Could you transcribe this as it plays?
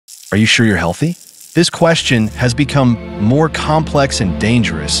Are you sure you're healthy? This question has become more complex and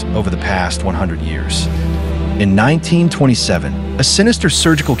dangerous over the past 100 years. In 1927, a sinister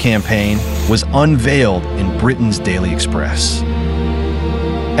surgical campaign was unveiled in Britain's Daily Express.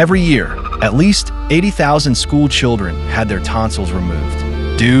 Every year, at least 80,000 school children had their tonsils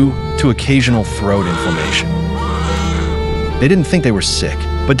removed due to occasional throat inflammation. They didn't think they were sick,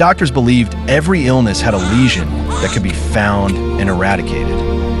 but doctors believed every illness had a lesion that could be found and eradicated.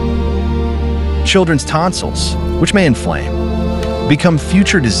 Children's tonsils, which may inflame, become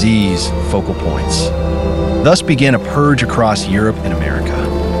future disease focal points. Thus began a purge across Europe and America.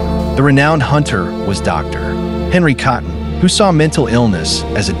 The renowned hunter was Dr. Henry Cotton, who saw mental illness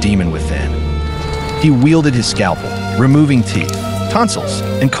as a demon within. He wielded his scalpel, removing teeth, tonsils,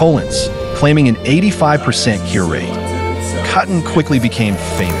 and colons, claiming an 85% cure rate. Cotton quickly became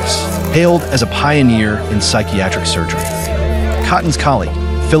famous, hailed as a pioneer in psychiatric surgery. Cotton's colleague,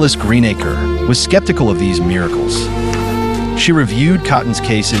 Phyllis Greenacre, was skeptical of these miracles. She reviewed Cotton's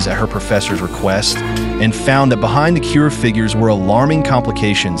cases at her professor's request and found that behind the cure figures were alarming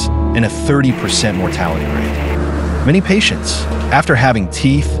complications and a 30% mortality rate. Many patients, after having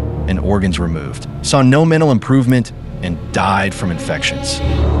teeth and organs removed, saw no mental improvement and died from infections.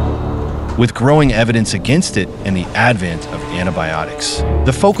 With growing evidence against it and the advent of antibiotics,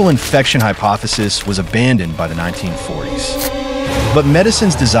 the focal infection hypothesis was abandoned by the 1940s. But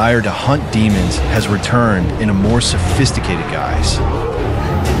medicine's desire to hunt demons has returned in a more sophisticated guise.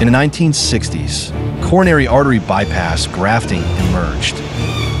 In the 1960s, coronary artery bypass grafting emerged.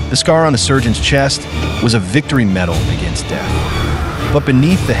 The scar on the surgeon's chest was a victory medal against death. But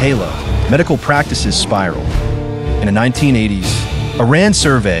beneath the halo, medical practices spiraled. In the 1980s, a RAND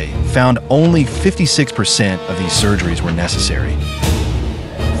survey found only 56% of these surgeries were necessary.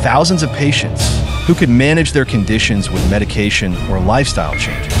 Thousands of patients who could manage their conditions with medication or lifestyle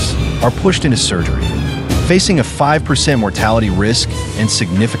changes are pushed into surgery, facing a 5% mortality risk and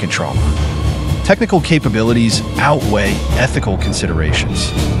significant trauma. Technical capabilities outweigh ethical considerations.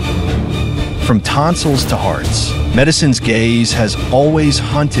 From tonsils to hearts, medicine's gaze has always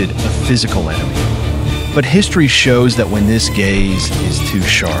hunted a physical enemy. But history shows that when this gaze is too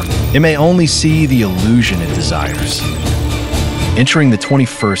sharp, it may only see the illusion it desires. Entering the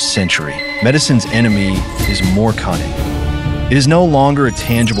 21st century, medicine's enemy is more cunning. It is no longer a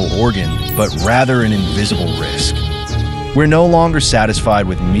tangible organ, but rather an invisible risk. We're no longer satisfied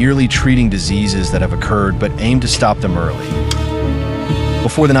with merely treating diseases that have occurred, but aim to stop them early.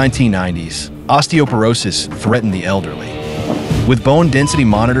 Before the 1990s, osteoporosis threatened the elderly. With bone density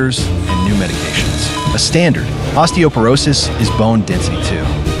monitors and new medications, a standard, osteoporosis is bone density 2,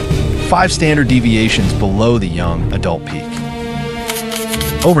 5 standard deviations below the young adult peak.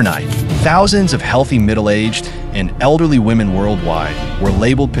 Overnight, thousands of healthy middle-aged and elderly women worldwide were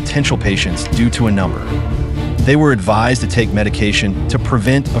labeled potential patients due to a number. They were advised to take medication to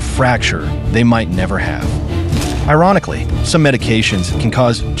prevent a fracture they might never have. Ironically, some medications can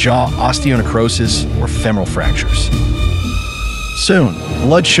cause jaw osteonecrosis or femoral fractures. Soon,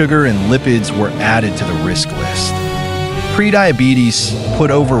 blood sugar and lipids were added to the risk list. Prediabetes put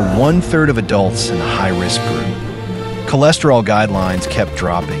over 1/3 of adults in the high-risk group. Cholesterol guidelines kept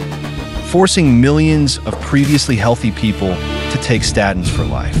dropping, forcing millions of previously healthy people to take statins for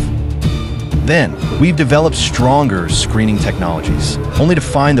life. Then, we've developed stronger screening technologies, only to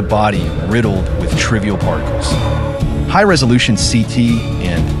find the body riddled with trivial particles. High-resolution CT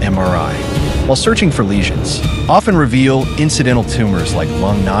and MRI, while searching for lesions, often reveal incidental tumors like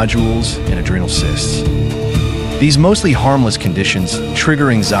lung nodules and adrenal cysts. These mostly harmless conditions trigger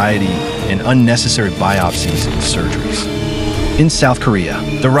anxiety and unnecessary biopsies and surgeries. In South Korea,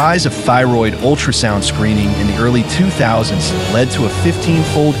 the rise of thyroid ultrasound screening in the early 2000s led to a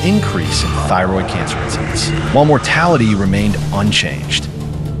 15-fold increase in thyroid cancer incidence, while mortality remained unchanged.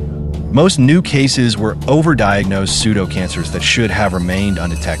 Most new cases were overdiagnosed pseudocancers that should have remained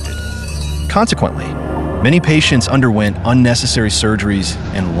undetected. Consequently, many patients underwent unnecessary surgeries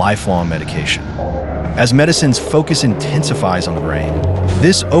and lifelong medication. As medicine's focus intensifies on the brain,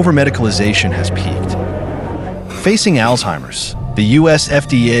 this over-medicalization has peaked. Facing Alzheimer's, the US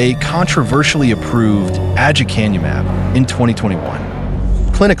FDA controversially approved aducanumab in 2021.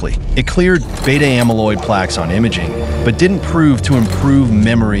 Clinically, it cleared beta-amyloid plaques on imaging, but didn't prove to improve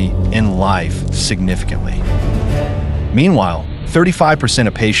memory and life significantly. Meanwhile, 35%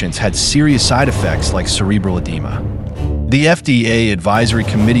 of patients had serious side effects like cerebral edema. The FDA Advisory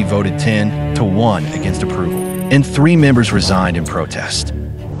Committee voted 10-1 against approval, and 3 members resigned in protest.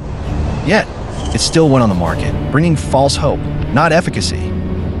 Yet, it still went on the market, bringing false hope, not efficacy.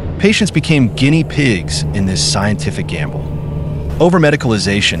 Patients became guinea pigs in this scientific gamble.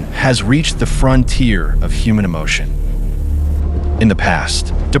 Over-medicalization has reached the frontier of human emotion. In the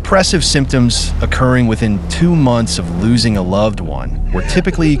past, depressive symptoms occurring within 2 months of losing a loved one were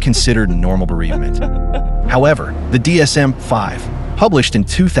typically considered normal bereavement. However, the DSM-5, published in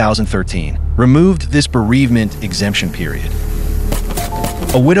 2013, removed this bereavement exemption period.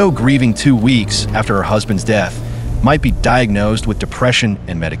 A widow grieving 2 weeks after her husband's death might be diagnosed with depression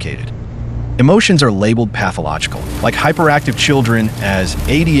and medicated. Emotions are labeled pathological, like hyperactive children as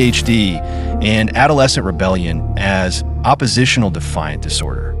ADHD and adolescent rebellion as oppositional defiant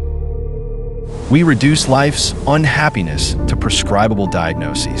disorder. We reduce life's unhappiness to prescribable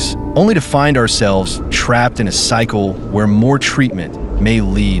diagnoses, only to find ourselves trapped in a cycle where more treatment may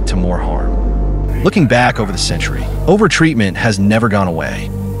lead to more harm. Looking back over the century, overtreatment has never gone away.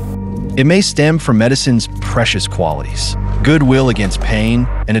 It may stem from medicine's precious qualities, goodwill against pain,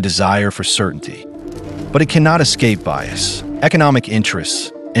 and a desire for certainty. But it cannot escape bias, economic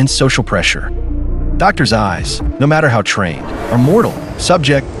interests, and social pressure. Doctors' eyes, no matter how trained, are mortal,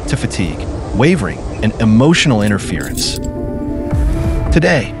 subject to fatigue, wavering, and emotional interference.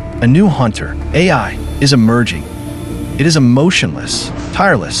 Today, a new hunter, AI, is emerging. It is emotionless,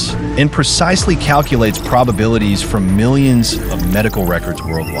 tireless, and precisely calculates probabilities from millions of medical records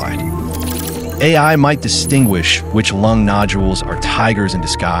worldwide. AI might distinguish which lung nodules are tigers in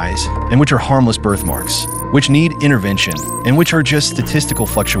disguise and which are harmless birthmarks, which need intervention, and which are just statistical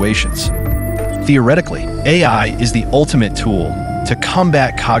fluctuations. Theoretically, AI is the ultimate tool to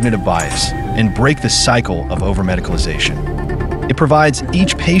combat cognitive bias and break the cycle of over-medicalization. It provides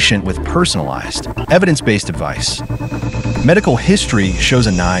each patient with personalized, evidence-based advice. Medical history shows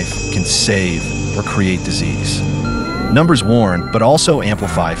a knife can save or create disease. Numbers warn, but also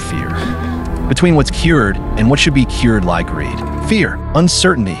amplify fear. Between what's cured and what should be cured lie greed, fear,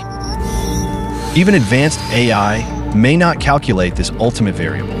 uncertainty. Even advanced AI may not calculate this ultimate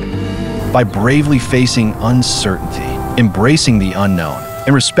variable. By bravely facing uncertainty, embracing the unknown,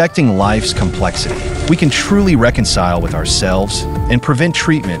 and respecting life's complexity, we can truly reconcile with ourselves and prevent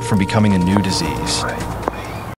treatment from becoming a new disease.